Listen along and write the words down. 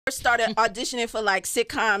first started auditioning for like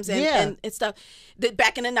sitcoms and stuff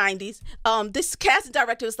back in the 90s, this casting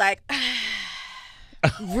director was like,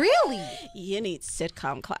 really? You need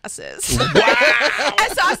sitcom classes. Wow.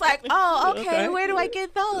 And so I was like, oh, okay, where do I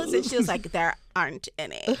get those? And she was like, there aren't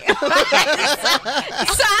any. So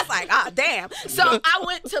I was like, oh, damn. So I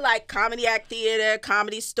went to like Comedy Act Theater,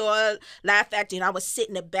 Comedy Store, Laugh Factory, and I was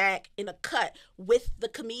sitting in the back in a cut with the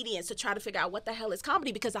comedians to try to figure out what the hell is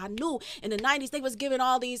comedy, because I knew in the 90s they was giving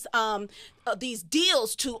all these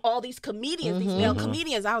deals to all these comedians, these male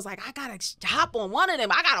comedians. I was like, I gotta hop on one of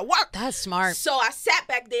them. I gotta work. That's smart. So I sat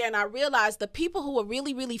back there and I realized the people who were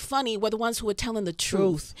really, really funny were the ones who were telling the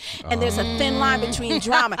truth. And there's a thin line between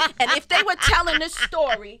drama. And if they were telling this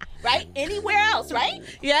story, right, anywhere else, right?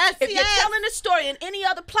 Yes, If you're telling this story in any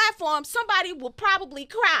other platform, somebody will probably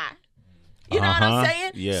cry. You know what I'm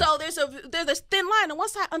saying? Yeah. So there's a thin line. And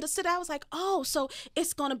once I understood it, I was like, oh, so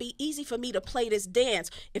it's going to be easy for me to play this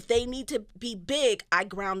dance. If they need to be big, I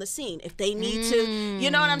ground the scene. If they need to,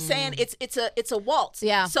 you know what I'm saying? It's a waltz.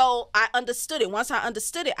 Yeah. So I understood it. Once I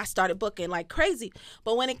understood it, I started booking like crazy.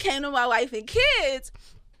 But when it came to my wife and kids,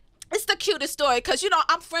 it's the cutest story because, you know,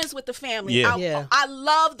 I'm friends with the family. Yeah. I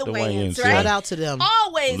love the Wayans, right? Shout out to them.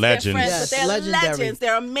 Always Legends. they're friends, Yes, but they're legendary. legends.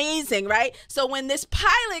 They're amazing, right? So when this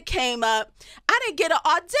pilot came up, I didn't get an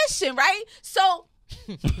audition, right? So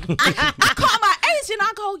I call my agent.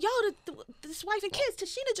 I go, yo, this wife and kids,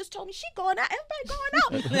 Tashina just told me she going out. Everybody going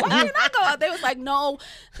out. Why didn't I go out? They was like, no.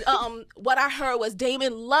 What I heard was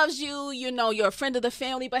Damon loves you. You know, you're a friend of the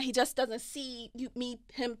family, but he just doesn't see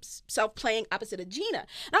himself playing opposite of Gina.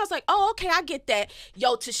 And I was like, oh, okay, I get that.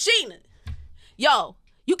 Yo, Tashina, yo,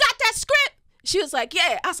 you got that script? She was like,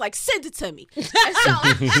 yeah. I was like, send it to me. And so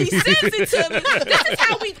she sends it to me. This is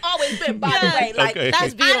how we've always been, by the way. Like, Okay.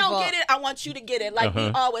 That's beautiful. I don't get it. I want you to get it. Like, we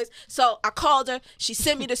always. So I called her. She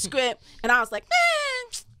sent me the script. And I was like,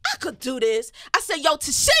 man, I could do this. I said, yo,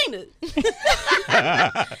 Tashina.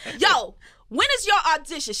 Yo, when is your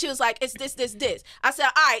audition? She was like, it's this. I said,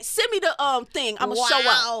 all right, send me the thing. I'm going to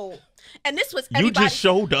show up. And this was everybody. You just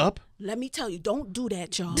showed up? Let me tell you, don't do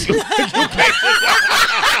that, y'all.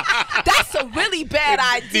 That's a really bad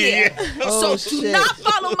idea. Oh, so do shit. not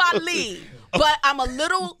follow my lead. But I'm a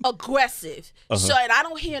little aggressive. So, and I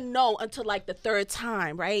don't hear no until like the third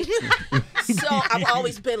time, right? So I've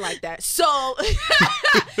always been like that. So,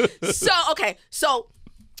 okay. So,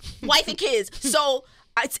 wife and kids. So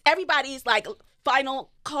it's everybody's like final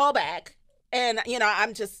callback. And, you know,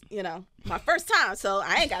 I'm just, you know, my first time, so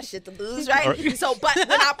I ain't got shit to lose, right? So, but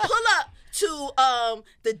when I pull up to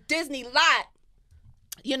the Disney lot,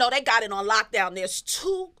 you know, they got it on lockdown. There's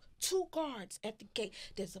two guards at the gate.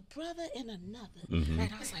 There's a brother and another.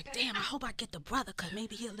 Right? I was like, damn, I hope I get the brother because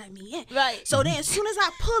maybe he'll let me in. Right. So then as soon as I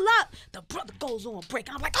pull up, the brother goes on break.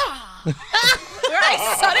 And I'm like,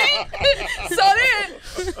 right? So then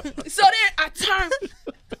I turn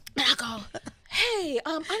and I go, hey,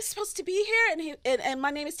 I'm supposed to be here, and my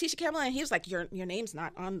name is Tisha Campbell, and he was like, your name's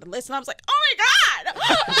not on the list, and I was like, oh my God,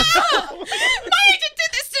 my agent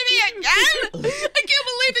did this to me again. I can't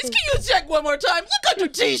believe this. Can you check one more time? Look under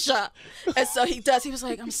Tisha. And so he does. He was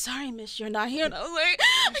like, I'm sorry, miss, you're not here. And I was like,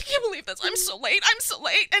 I can't believe this. I'm so late.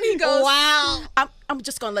 And he goes, Wow. I'm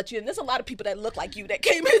just gonna let you in. There's a lot of people that look like you that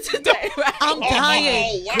came in today, right? I'm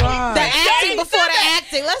dying. Oh, wow. The acting before the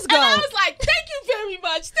acting. Let's go. And I was like, thank you very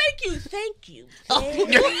much. Thank you.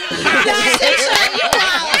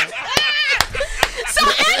 So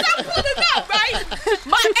as I'm pulling up, right,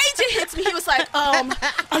 my agent hits me. He was like, are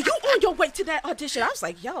you on your way to that audition? I was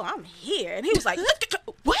like, yo, I'm here. And he was like,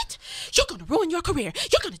 what? You're going to ruin your career.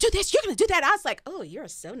 You're going to do this. You're going to do that. I was like, oh, you're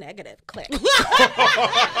so negative. Click. So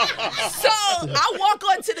I walk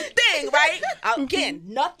onto the thing, right? Again,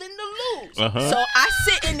 nothing to lose. So I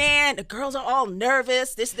sit in there, and the girls are all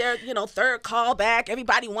nervous. This their, third call back.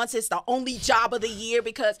 Everybody wants it's the only job of the year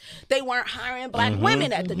because they weren't hiring black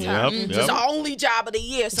women at the time. Yep. It's the only job of the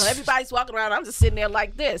year. So everybody's walking around. I'm just sitting there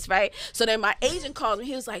like this, right? So then my agent calls me.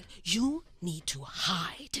 He was like, you need to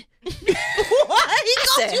hide. What? He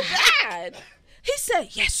called you hide? He said,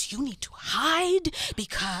 yes, you need to hide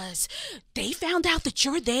because they found out that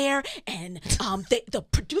you're there, and the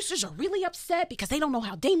producers are really upset because they don't know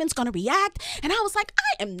how Damon's going to react. And I was like,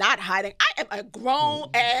 I am not hiding. I am a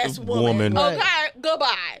grown-ass woman. Right. Okay,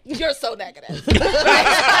 goodbye. You're so negative. So then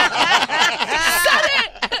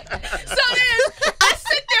I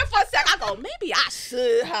sit there for a second. I go, maybe I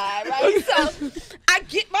should hide, right? So I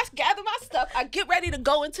gather my stuff. I get ready to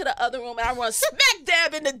go into the other room, and I run smack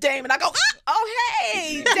dab into Damon. I go, oh,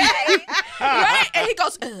 hey, Dave. Right? And he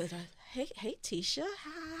goes, hey, Tisha,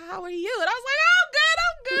 how are you? And I was like,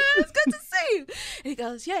 I'm good. It's good to see you? And he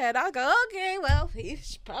goes, yeah. And I go, okay, well,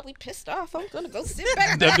 he's probably pissed off. I'm going to go sit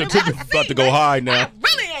back. About to go high now. I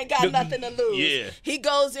really ain't got nothing to lose. Yeah. He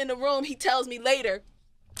goes in the room. He tells me later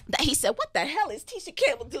that he said, what the hell is Tisha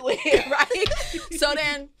Campbell doing here, right? So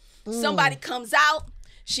then somebody comes out.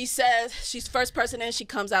 She says, she's first person in, she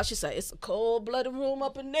comes out, she said, it's a cold-blooded room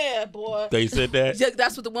up in there, boy. They said that? Yeah,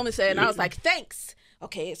 that's what the woman said, and I was like, thanks.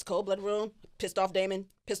 Okay, it's a cold-blooded room, pissed off Damon,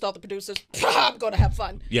 pissed off the producers. I'm going to have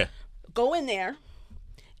fun. Yeah. Go in there,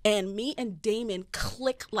 and me and Damon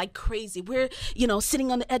click like crazy. We're,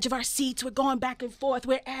 sitting on the edge of our seats. We're going back and forth.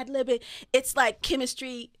 We're ad-libbing. It's like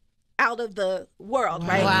chemistry out of the world,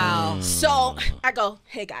 right? Wow. So I go,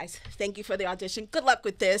 hey, guys, thank you for the audition. Good luck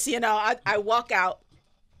with this. I walk out.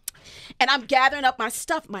 And I'm gathering up my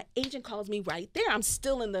stuff. My agent calls me right there. I'm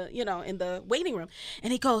still in the, in the waiting room.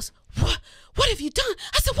 And he goes, what have you done?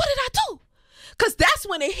 I said, what did I do? Because that's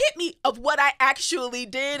when it hit me of what I actually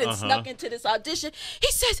did and snuck into this audition.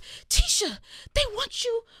 He says, Tisha, they want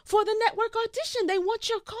you for the network audition. They want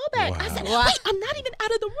your callback. Wow. I said, wait, I'm not even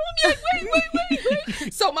out of the room yet.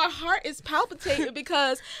 Wait. So my heart is palpitating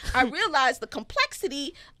because I realized the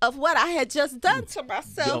complexity of what I had just done to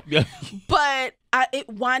myself. Yep. But it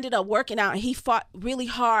winded up working out, and he fought really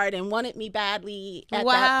hard and wanted me badly at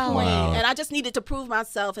that point. Wow. And I just needed to prove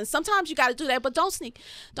myself. And sometimes you got to do that, but don't sneak.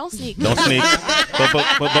 Don't sneak.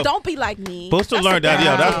 But don't be like me. Supposed to learn that.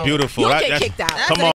 Yeah, that's beautiful. You'll get kicked out. Come on.